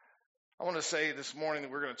I want to say this morning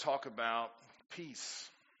that we're going to talk about peace.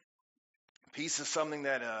 Peace is something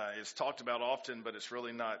that is talked about often, but it's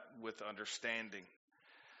really not with understanding.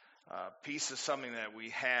 Peace is something that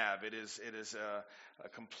we have. It is a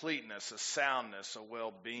completeness, a soundness, a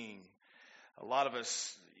well-being. A lot of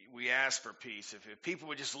us, we ask for peace. If people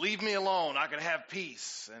would just leave me alone, I could have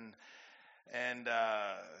peace. And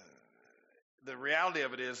the reality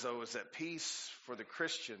of it is, though, is that peace for the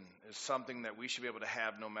Christian is something that we should be able to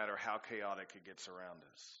have no matter how chaotic it gets around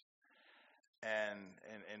us.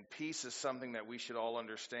 And peace is something that we should all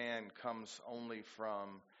understand comes only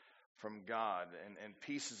from God. And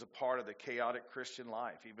peace is a part of the chaotic Christian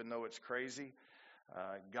life. Even though it's crazy,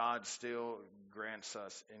 God still grants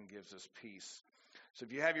us and gives us peace. So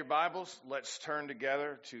if you have your Bibles, let's turn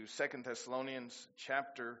together to 2 Thessalonians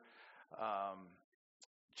chapter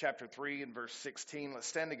 3 and verse 16. Let's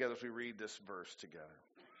stand together as we read this verse together.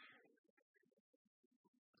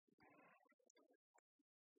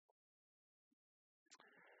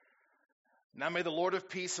 Now may the Lord of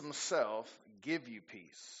peace himself give you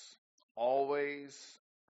peace, always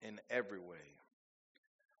in every way.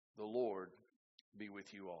 The Lord be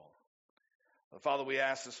with you all. Father, we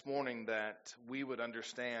ask this morning that we would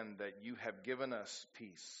understand that you have given us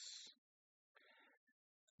peace.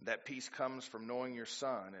 That peace comes from knowing your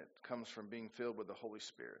Son. It comes from being filled with the Holy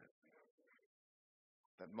Spirit.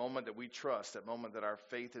 That moment that we trust, that moment that our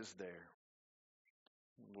faith is there.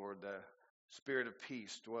 Lord, the Spirit of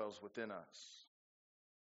peace dwells within us.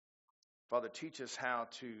 Father, teach us how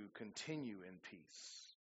to continue in peace.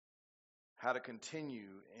 How to continue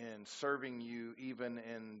in serving you even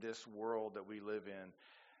in this world that we live in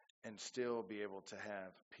and still be able to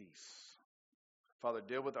have peace. Father,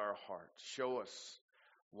 deal with our hearts. Show us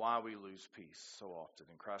why we lose peace so often.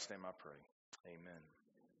 In Christ's name I pray. Amen.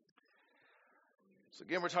 So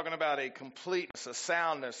again, we're talking about a completeness, a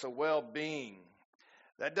soundness, a well-being.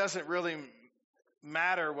 That doesn't really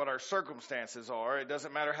matter what our circumstances are. It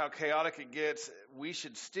doesn't matter how chaotic it gets. We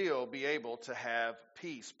should still be able to have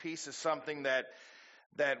peace. Peace is something that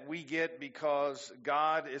we get because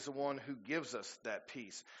God is the one who gives us that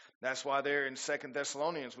peace. That's why there in 2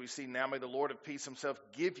 Thessalonians we see, now may the Lord of peace himself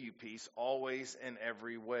give you peace always in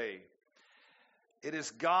every way. It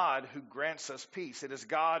is God who grants us peace. It is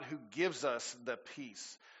God who gives us the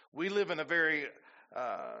peace. We live in a very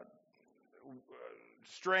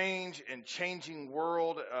strange and changing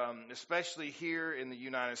world, especially here in the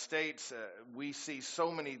United States. We see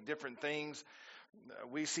so many different things.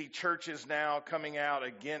 We see churches now coming out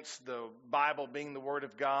against the Bible being the Word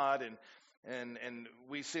of God, and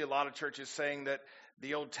we see a lot of churches saying that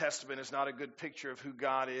the Old Testament is not a good picture of who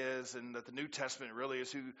God is, and that the New Testament really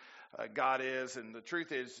is who God is. And the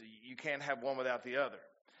truth is, you can't have one without the other.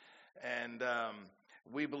 And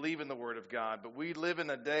we believe in the Word of God, but we live in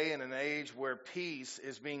a day and an age where peace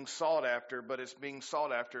is being sought after, but it's being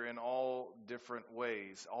sought after in all different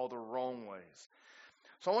ways, all the wrong ways.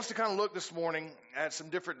 So I want us to kind of look this morning at some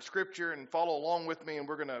different scripture and follow along with me, and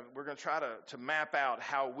we're gonna try to map out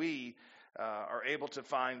how we are able to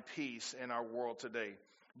find peace in our world today.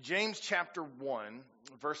 James chapter 1,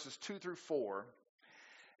 verses 2 through 4.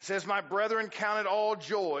 It says, "My brethren, count it all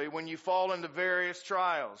joy when you fall into various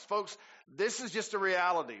trials." Folks, this is just a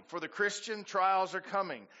reality. For the Christian, trials are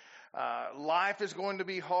coming. Life is going to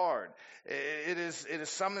be hard. It is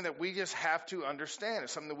something that we just have to understand.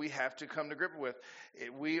 It's something that we have to come to grip with.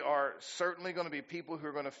 We are certainly going to be people who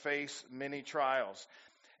are going to face many trials.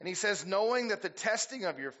 And he says, knowing that the testing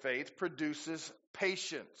of your faith produces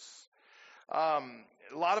patience. A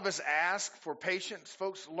lot of us ask for patience.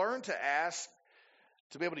 Folks, learn to ask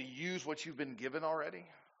to be able to use what you've been given already.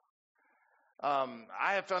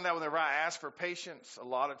 I have found out whenever I ask for patience, a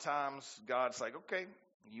lot of times God's like, okay,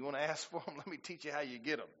 you want to ask for them? Let me teach you how you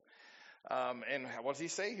get them. And what does he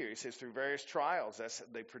say here? He says, through various trials,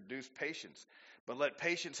 they produce patience. But let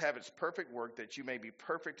patience have its perfect work, that you may be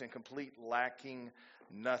perfect and complete, lacking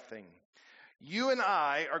nothing. You and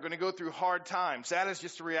I are going to go through hard times. That is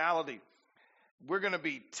just a reality. We're going to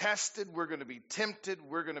be tested. We're going to be tempted.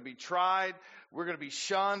 We're going to be tried. We're going to be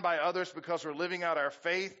shunned by others because we're living out our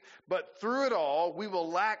faith. But through it all, we will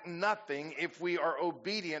lack nothing if we are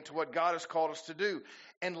obedient to what God has called us to do.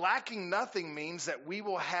 And lacking nothing means that we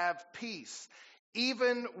will have peace.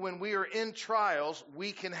 Even when we are in trials,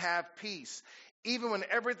 we can have peace. Even when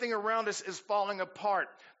everything around us is falling apart,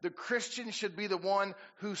 the Christian should be the one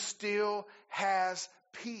who still has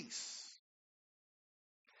peace.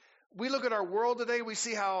 We look at our world today, we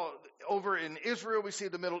see how over in Israel, we see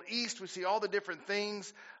the Middle East, we see all the different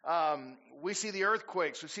things. We see the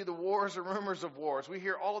earthquakes, we see the wars and rumors of wars. We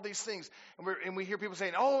hear all of these things, and we hear people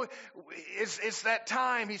saying, oh, it's that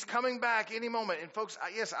time. He's coming back any moment. And folks,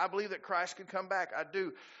 yes, I believe that Christ could come back. I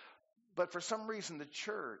do. But for some reason, the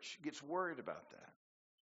church gets worried about that.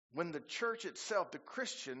 When the church itself, the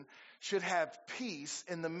Christian, should have peace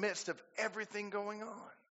in the midst of everything going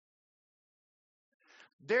on.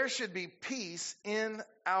 There should be peace in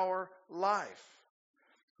our life,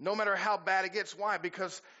 no matter how bad it gets. Why?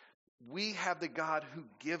 Because we have the God who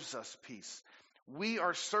gives us peace. We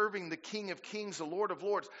are serving the King of Kings, the Lord of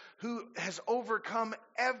Lords, who has overcome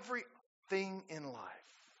everything in life.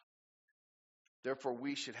 Therefore,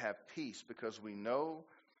 we should have peace because we know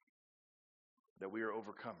that we are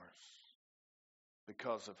overcomers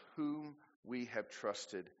because of whom we have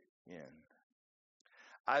trusted in.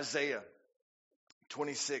 Isaiah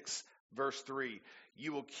 26, verse 3,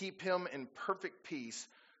 you will keep him in perfect peace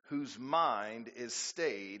whose mind is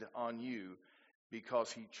stayed on you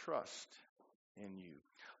because he trusts in you.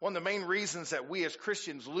 One of the main reasons that we as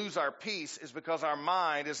Christians lose our peace is because our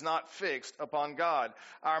mind is not fixed upon God.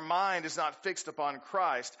 Our mind is not fixed upon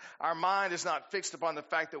Christ. Our mind is not fixed upon the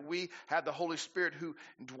fact that we have the Holy Spirit who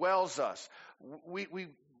dwells us. We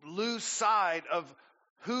lose sight of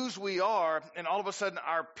whose we are, and all of a sudden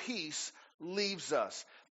our peace leaves us.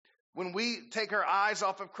 When we take our eyes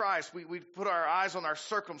off of Christ, we put our eyes on our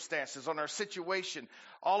circumstances, on our situation.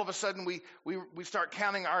 All of a sudden we start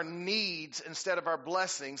counting our needs instead of our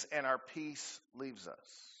blessings, and our peace leaves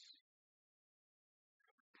us.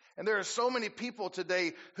 And there are so many people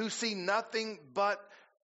today who see nothing but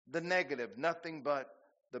the negative, nothing but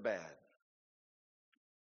the bad.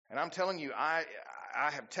 And I'm telling you, I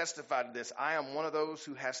have testified to this. I am one of those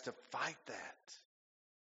who has to fight that.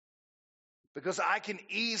 Because I can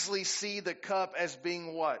easily see the cup as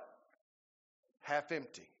being what? Half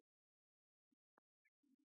empty.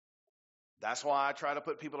 That's why I try to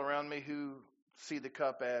put people around me who see the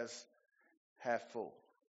cup as half full.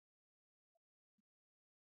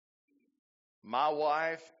 My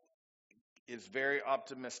wife is very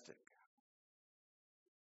optimistic.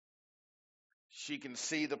 She can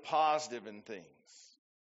see the positive in things.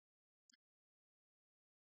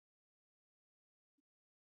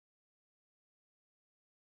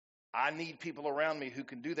 I need people around me who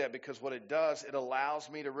can do that, because what it does, it allows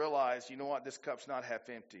me to realize, you know what, this cup's not half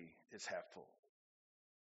empty, it's half full.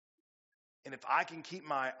 And if I can keep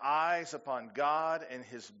my eyes upon God and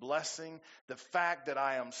his blessing, the fact that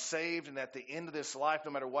I am saved, and at the end of this life,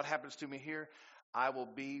 no matter what happens to me here, I will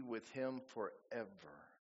be with him forever.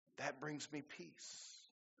 That brings me peace.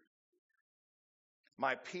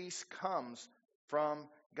 My peace comes from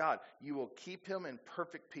God. You will keep him in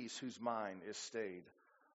perfect peace whose mind is stayed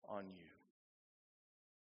on you.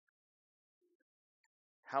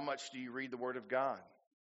 How much do you read the Word of God?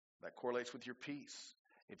 That correlates with your peace.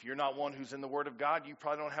 If you're not one who's in the Word of God, you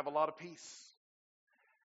probably don't have a lot of peace.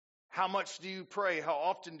 How much do you pray? How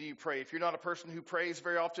often do you pray? If you're not a person who prays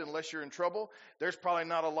very often, unless you're in trouble, there's probably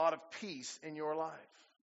not a lot of peace in your life.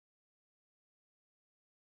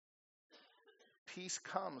 Peace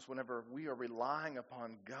comes whenever we are relying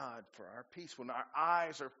upon God for our peace. When our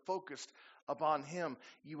eyes are focused upon him,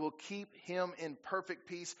 you will keep him in perfect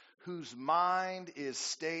peace whose mind is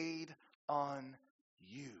stayed on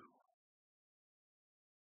you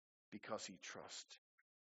because he trusts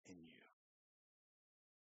in you.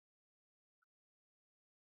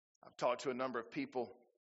 I've talked to a number of people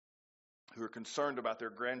who are concerned about their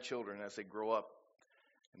grandchildren as they grow up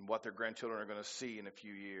and what their grandchildren are going to see in a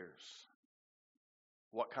few years.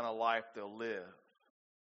 What kind of life they'll live.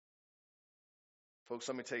 Folks,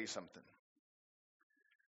 let me tell you something.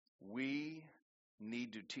 We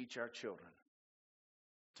need to teach our children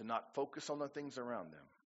to not focus on the things around them,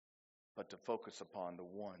 but to focus upon the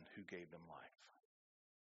one who gave them life.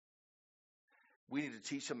 We need to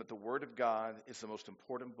teach them that the Word of God is the most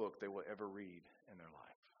important book they will ever read in their life.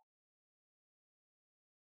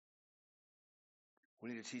 We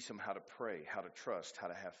need to teach them how to pray, how to trust, how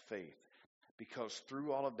to have faith. Because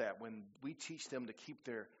through all of that, when we teach them to keep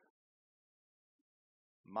their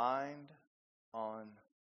mind on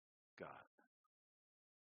God,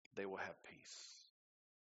 they will have peace.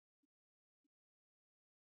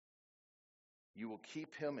 You will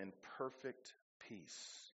keep him in perfect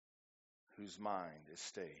peace, whose mind is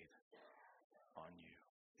stayed on you.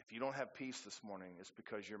 If you don't have peace this morning, it's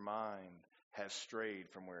because your mind has strayed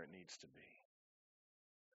from where it needs to be.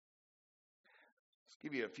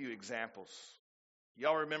 Give you a few examples.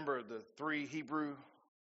 Y'all remember the 3 Hebrew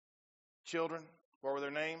children? What were their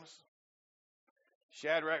names?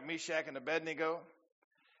 Shadrach, Meshach, and Abednego.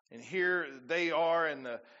 And here they are in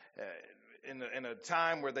a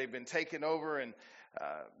time where they've been taken over, and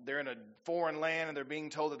they're in a foreign land, and they're being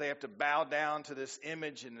told that they have to bow down to this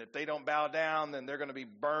image, and if they don't bow down, then they're going to be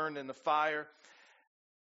burned in the fire.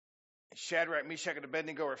 And Shadrach, Meshach, and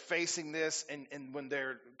Abednego are facing this, and when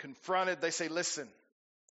they're confronted, they say, listen,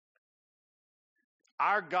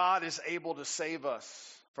 our God is able to save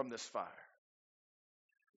us from this fire.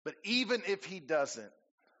 But even if he doesn't,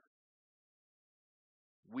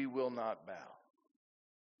 we will not bow.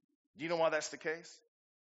 Do you know why that's the case?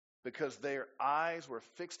 Because their eyes were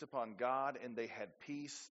fixed upon God and they had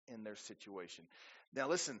peace in their situation. Now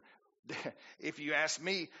listen, if you ask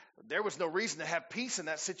me, there was no reason to have peace in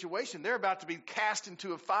that situation. They're about to be cast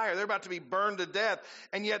into a fire. They're about to be burned to death.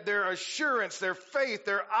 And yet their assurance, their faith,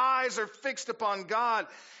 their eyes are fixed upon God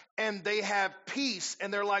and they have peace.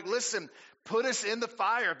 And they're like, listen, put us in the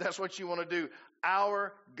fire if that's what you want to do.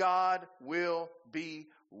 Our God will be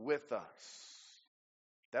with us.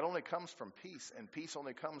 That only comes from peace, and peace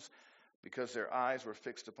only comes because their eyes were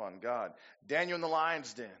fixed upon God. Daniel in the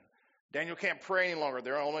lion's den. Daniel can't pray any longer.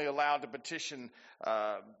 They're only allowed to petition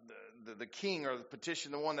the king, or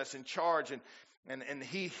petition the one that's in charge. And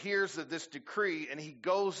he hears of this decree, and he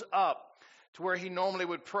goes up to where he normally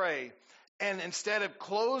would pray. And instead of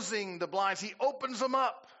closing the blinds, he opens them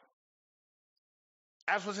up,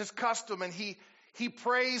 as was his custom, and he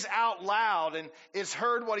prays out loud, and it's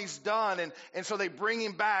heard what he's done. And so they bring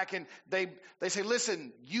him back, and they say,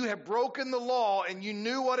 listen, you have broken the law and you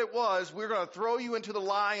knew what it was. We're going to throw you into the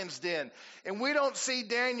lion's den. And we don't see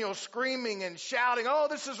Daniel screaming and shouting, oh,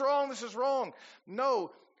 this is wrong, this is wrong.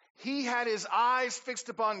 No, he had his eyes fixed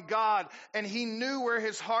upon God, and he knew where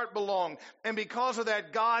his heart belonged. And because of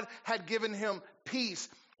that, God had given him peace.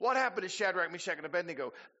 What happened to Shadrach, Meshach, and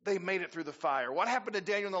Abednego? They made it through the fire. What happened to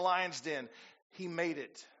Daniel in the lion's den? He made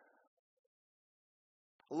it.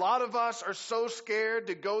 A lot of us are so scared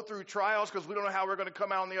to go through trials because we don't know how we're going to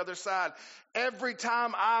come out on the other side. Every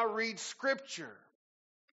time I read Scripture,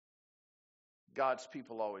 God's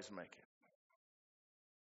people always make it.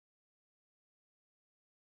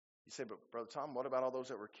 You say, but Brother Tom, what about all those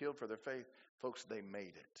that were killed for their faith? Folks, they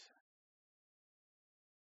made it.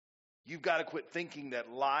 You've got to quit thinking that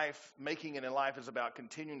making it in life is about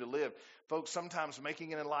continuing to live. Folks, sometimes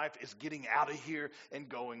making it in life is getting out of here and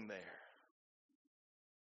going there.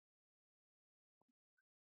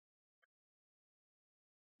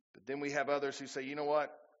 But then we have others who say, you know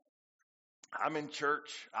what? I'm in church.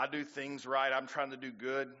 I do things right. I'm trying to do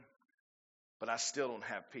good. But I still don't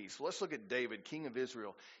have peace. Well, let's look at David, king of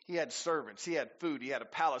Israel. He had servants. He had food. He had a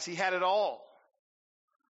palace. He had it all.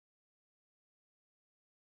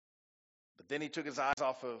 But then he took his eyes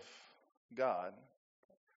off of God.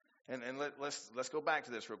 And let's go back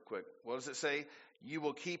to this real quick. What does it say? You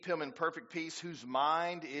will keep him in perfect peace whose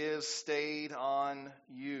mind is stayed on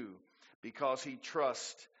you because he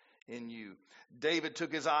trusts in you. David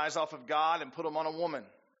took his eyes off of God and put them on a woman.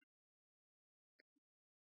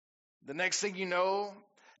 The next thing you know,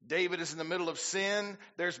 David is in the middle of sin.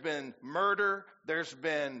 There's been murder. There's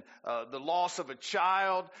been the loss of a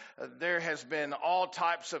child. There has been all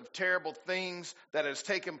types of terrible things that has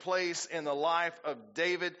taken place in the life of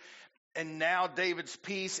David. And now David's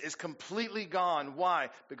peace is completely gone. Why?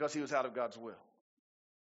 Because he was out of God's will.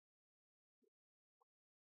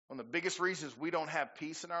 One of the biggest reasons we don't have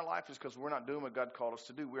peace in our life is because we're not doing what God called us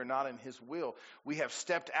to do. We're not in his will. We have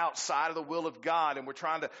stepped outside of the will of God, and we're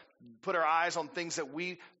trying to put our eyes on things that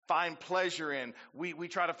we find pleasure in. We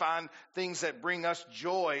try to find things that bring us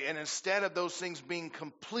joy, and instead of those things being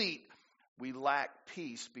complete, we lack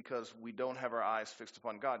peace because we don't have our eyes fixed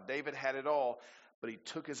upon God. David had it all, but he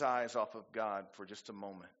took his eyes off of God for just a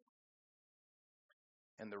moment.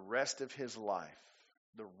 And the rest of his life,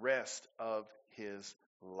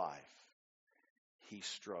 he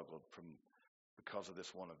struggled because of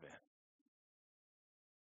this one event.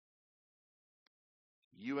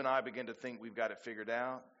 You and I begin to think we've got it figured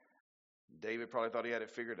out. David probably thought he had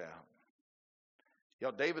it figured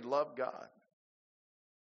out. David loved God.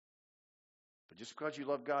 But just because you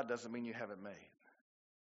love God doesn't mean you have it made.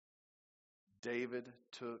 David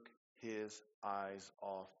took his eyes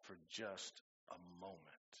off for just a moment.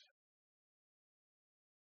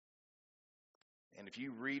 And if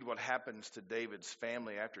you read what happens to David's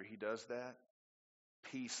family after he does that,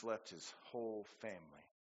 peace left his whole family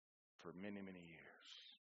for many, many years.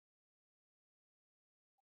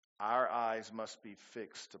 Our eyes must be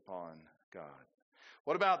fixed upon God.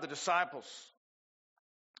 What about the disciples?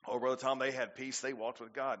 Oh, Brother Tom, they had peace. They walked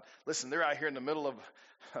with God. Listen, they're out here in the middle of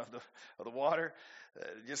the water,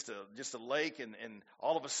 just a lake, and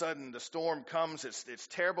all of a sudden the storm comes. It's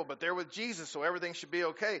terrible, but they're with Jesus, so everything should be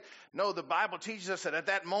okay. No, the Bible teaches us that at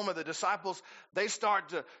that moment the disciples, they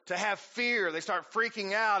start to have fear. They start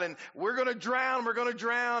freaking out, and we're going to drown,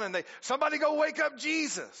 and somebody go wake up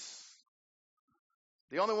Jesus.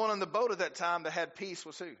 The only one on the boat at that time that had peace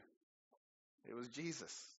was who? It was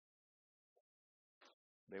Jesus.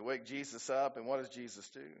 They wake Jesus up, and what does Jesus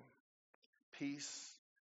do? Peace,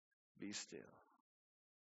 be still.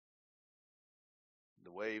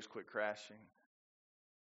 The waves quit crashing.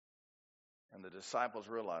 And the disciples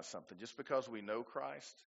realize something. Just because we know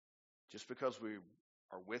Christ, just because we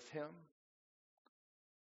are with him,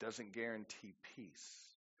 doesn't guarantee peace.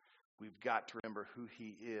 We've got to remember who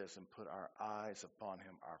he is and put our eyes upon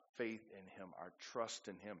him, our faith in him, our trust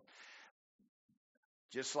in him.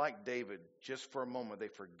 Just like David, just for a moment, they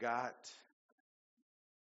forgot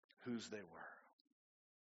whose they were.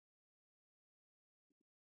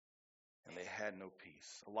 And they had no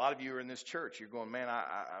peace. A lot of you are in this church. You're going, man,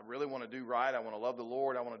 I really want to do right. I want to love the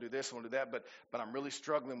Lord. I want to do this. I want to do that. But I'm really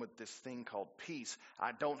struggling with this thing called peace.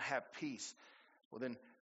 I don't have peace. Well, then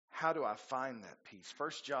how do I find that peace?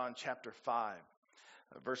 1 John chapter 5,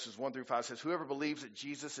 verses 1 through 5 says, whoever believes that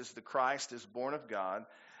Jesus is the Christ is born of God.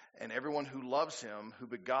 And everyone who loves him, who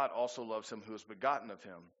begot, also loves him who is begotten of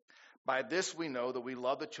him. By this we know that we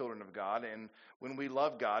love the children of God, and when we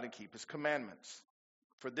love God and keep his commandments.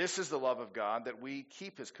 For this is the love of God, that we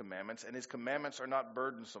keep his commandments, and his commandments are not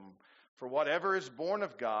burdensome. For whatever is born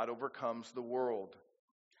of God overcomes the world.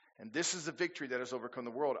 And this is the victory that has overcome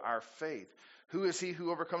the world, our faith. Who is he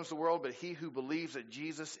who overcomes the world? But he who believes that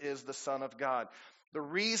Jesus is the Son of God. The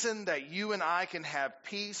reason that you and I can have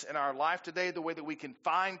peace in our life today, the way that we can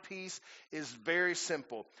find peace, is very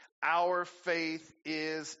simple. Our faith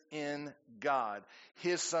is in God,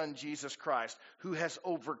 his Son, Jesus Christ, who has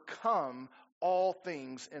overcome all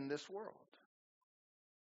things in this world.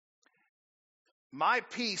 My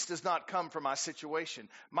peace does not come from my situation.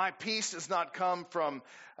 My peace does not come from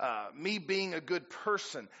me being a good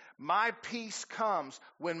person. My peace comes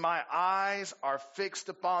when my eyes are fixed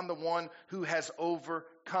upon the one who has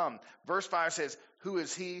overcome. Verse 5 says, who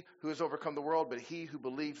is he who has overcome the world? But he who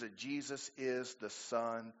believes that Jesus is the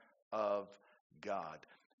Son of God.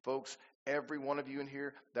 Folks, every one of you in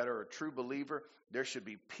here that are a true believer, there should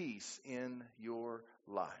be peace in your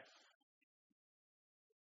life.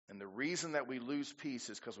 And the reason that we lose peace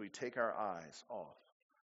is because we take our eyes off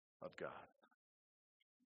of God.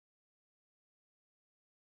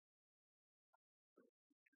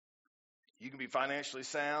 You can be financially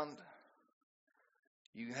sound.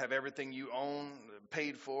 You can have everything you own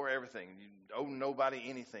paid for, everything. You owe nobody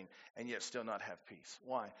anything, and yet still not have peace.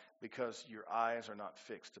 Why? Because your eyes are not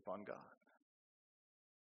fixed upon God.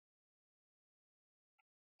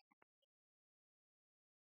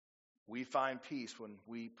 We find peace when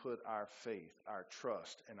we put our faith, our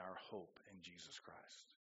trust, and our hope in Jesus Christ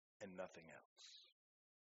and nothing else.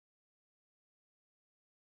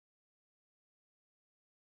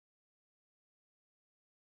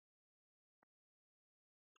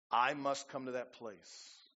 I must come to that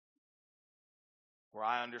place where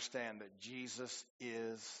I understand that Jesus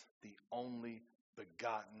is the only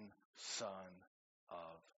begotten Son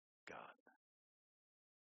of God.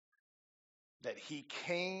 That he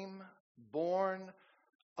came born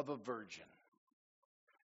of a virgin,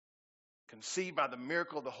 conceived by the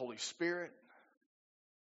miracle of the Holy Spirit,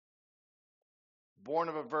 born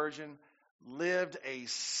of a virgin, lived a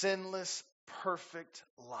sinless, perfect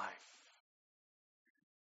life.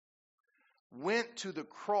 Went to the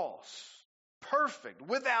cross, perfect,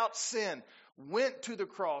 without sin, went to the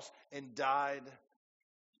cross and died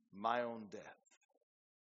my own death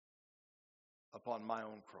upon my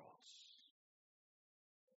own cross.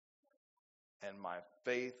 And my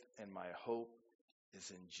faith and my hope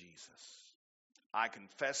is in Jesus. I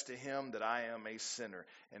confess to him that I am a sinner.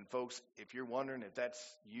 And folks, if you're wondering if that's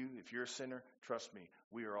you, if you're a sinner, trust me,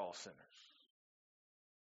 we are all sinners.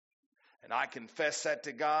 And I confess that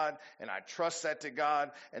to God, and I trust that to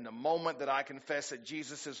God. And the moment that I confess that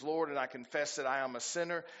Jesus is Lord, and I confess that I am a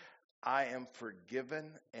sinner, I am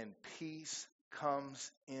forgiven, and peace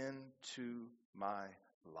comes into my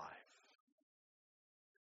life.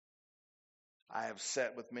 I have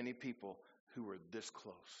sat with many people who were this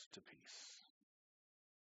close to peace.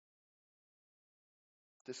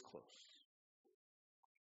 This close.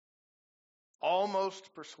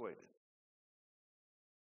 Almost persuaded.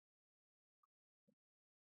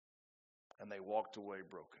 And they walked away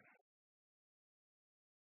broken.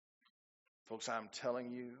 Folks, I'm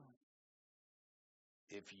telling you,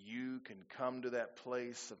 If you can come to that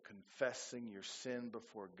place of confessing your sin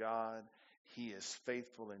before God, He is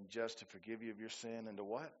faithful and just to forgive you of your sin and to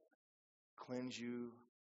what? Cleanse you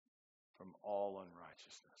from all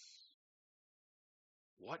unrighteousness.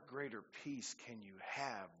 What greater peace can you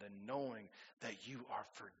have than knowing that you are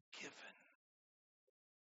forgiven?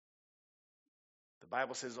 The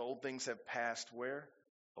Bible says old things have passed where?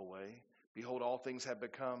 Away. Behold, all things have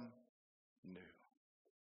become new.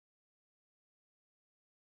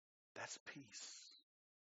 That's peace.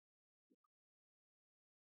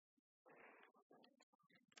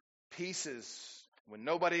 Peace is when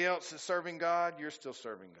nobody else is serving God, you're still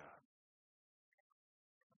serving God.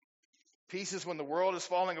 Peace is when the world is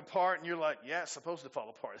falling apart and you're like, yeah, it's supposed to fall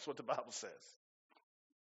apart. That's what the Bible says.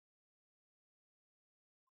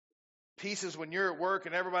 Peace is when you're at work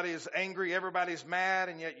and everybody is angry, everybody's mad,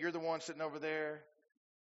 and yet you're the one sitting over there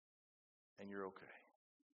and you're okay.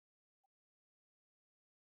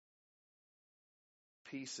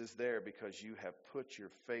 Peace is there because you have put your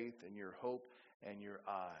faith and your hope and your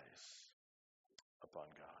eyes upon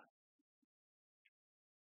God.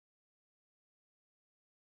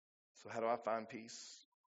 So how do I find peace?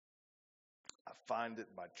 I find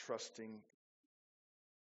it by trusting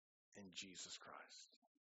in Jesus Christ.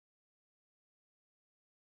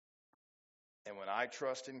 And when I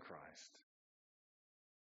trust in Christ,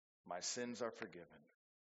 my sins are forgiven.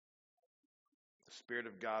 The Spirit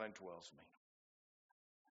of God indwells me.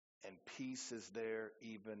 And peace is there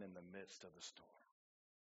even in the midst of the storm.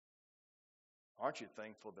 Aren't you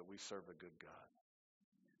thankful that we serve a good God?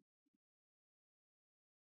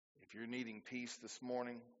 If you're needing peace this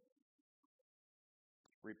morning,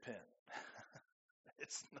 repent.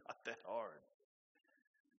 It's not that hard.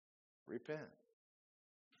 Repent.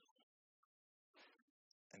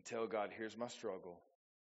 And tell God, here's my struggle.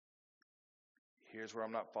 Here's where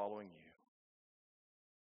I'm not following you.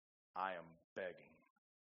 I am begging.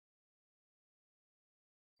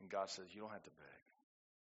 And God says, you don't have to beg.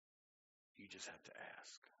 You just have to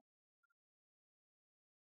ask.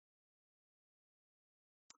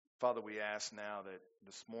 Father, we ask now that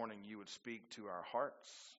this morning you would speak to our hearts.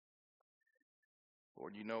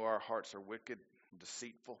 Lord, you know our hearts are wicked and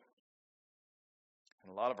deceitful.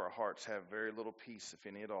 And a lot of our hearts have very little peace, if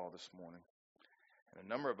any at all, this morning. And a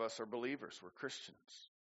number of us are believers. We're Christians.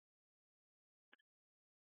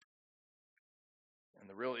 And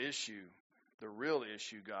the real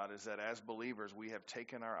issue, God, is that as believers, we have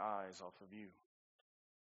taken our eyes off of you.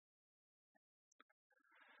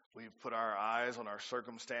 We've put our eyes on our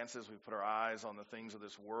circumstances. We've put our eyes on the things of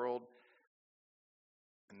this world.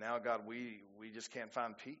 And now, God, we just can't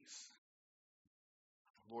find peace.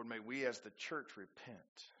 Lord, may we as the church repent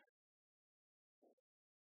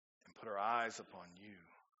and put our eyes upon you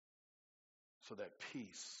so that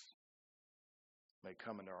peace may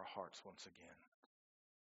come into our hearts once again.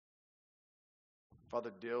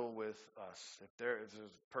 Father, deal with us. If there's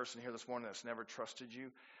a person here this morning that's never trusted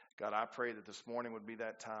you, God, I pray that this morning would be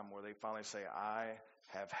that time where they finally say, I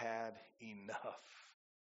have had enough.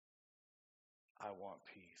 I want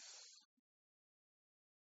peace.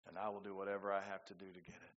 And I will do whatever I have to do to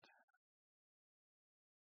get it.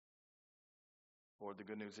 Lord, the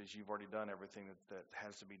good news is you've already done everything that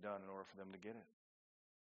has to be done in order for them to get it.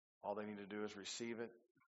 All they need to do is receive it.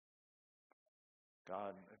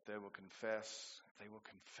 God, if they will confess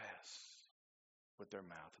with their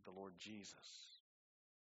mouth that the Lord Jesus,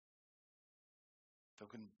 they'll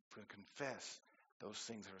confess those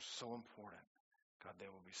things that are so important, God, they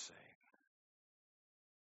will be saved.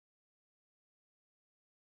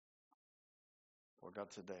 Lord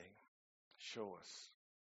God, today, show us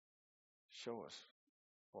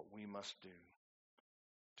what we must do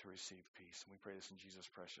to receive peace. And we pray this in Jesus'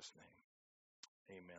 precious name. Amen.